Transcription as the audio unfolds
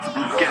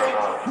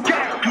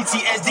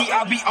PTSD,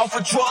 I'll be off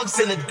of drugs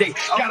in a day.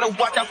 Gotta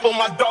watch out for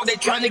my dog, they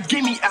trying to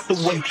get me out the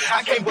way.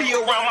 I can't be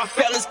around my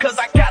fellas cause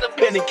I got a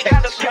pen and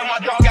cash. Got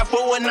my dog out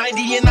for a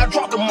 90 and I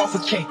dropped him off a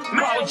K.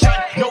 Call John,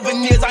 no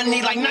veneers, I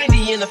need like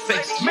 90 in the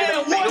face. Man,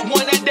 the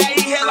one that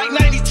died, he had like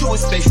 90 to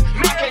his face.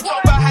 I can't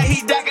talk about how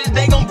he died cause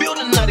they gon' build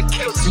another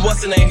case. See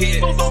what's in their head?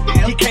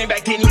 He came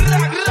back, then he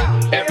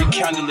every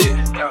candle lit.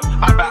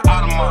 I buy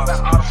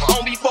Audemars.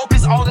 Don't be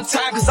focused all the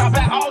time cause I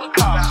buy all the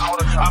cars.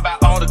 I buy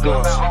all the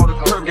guns.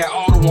 Herb got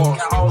all the ones.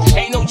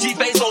 Ain't no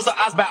G-Bezos, so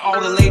I buy all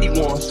the lady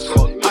ones.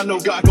 I know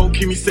God gon'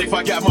 keep me safe,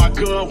 I got my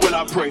gun when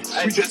I pray.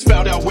 We just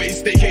found out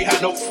ways they can't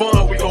have no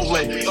fun, we gon'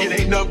 lay. It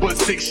ain't nothing but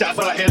 6 shots,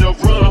 but I had to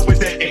run with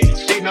that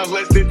 8. Ain't nothing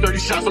less than 30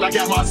 shots, but I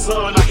got my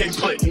son, I can't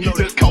play.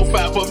 Just call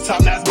 5 up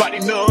top, now his body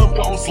numb,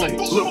 gon' slay.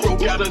 Lil' bro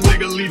got a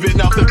nigga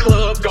leaving out the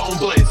club, gon'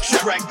 blaze.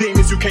 Chiraq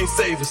Demons, you can't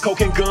save us.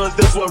 Coke and guns,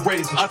 that's what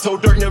raised us. I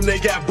told Dirk them they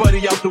got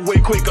buddy out the way,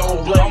 quick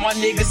gon' blaze. All my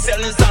niggas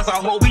selling signs, I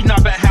hope we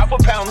not back half a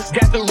pound.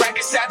 Got the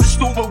rackets at the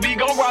stool, but we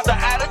gon' rob the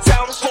out of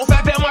towners.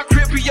 4-5 at my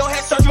crib, yo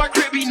had searched my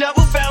crib, he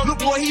never found. Look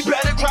boy, he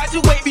better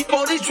graduate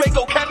before this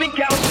Draco Kevin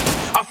count.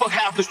 I fuck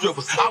half the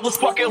strippers, I was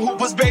fucking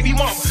Hooper's baby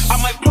mom. I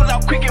might pull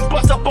out quick and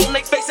bust up on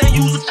their face and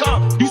use a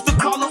comb. Used to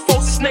call them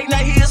folks a snake, now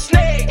he a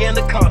snake in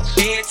the con.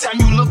 Every time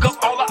you look up,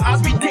 all the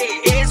odds be dead.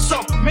 It's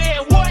something,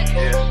 man, what?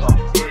 It's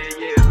something,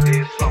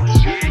 it's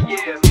something,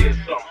 it's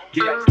something,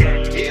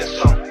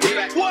 it's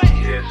something, What?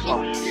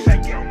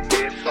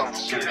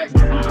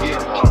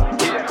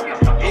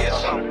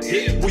 it's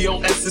something. We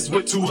on S's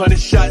with 200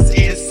 shots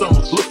and some.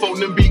 Look for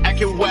them be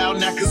acting wild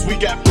now cause we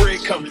got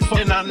bread coming.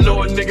 And I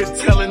know a nigga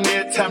telling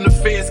every time the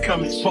feds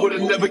coming.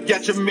 Would've never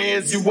got your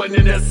mans, you wasn't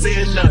in there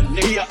saying nothing.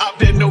 He a op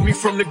that know me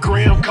from the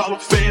gram, call him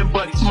fan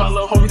buddy. My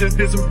little homie just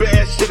did some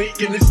bad shit, he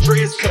getting his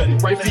dreads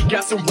cut. Right, he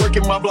got some work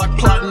in my block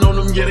plotting on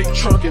them, yeah they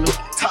trunking them.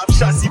 Top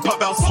shots, he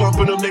pop out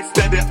slumping them, they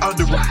standing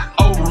under him.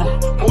 Over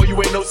him, boy you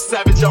ain't no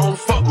savage, I don't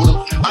fuck with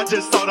him. I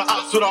just saw the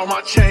ops with all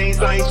my chains,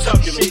 I ain't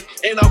tucking them.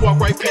 And I walk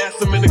right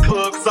past him in the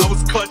club cause I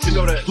was clutching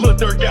on that. Lil'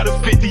 Dirk got a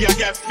 50, I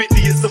got 50,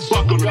 it's a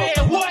buckle.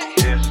 Man, what?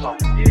 It's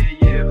something, it's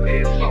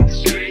something,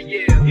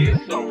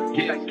 it's something,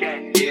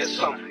 it's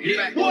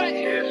something, What?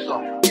 it's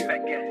something,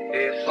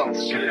 it's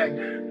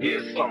something,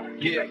 it's something,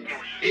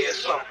 it's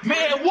something.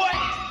 Man, what?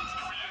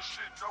 Serious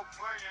shit, no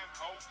playing,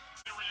 ho.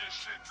 Serious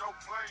shit, no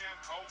playing,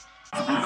 ho.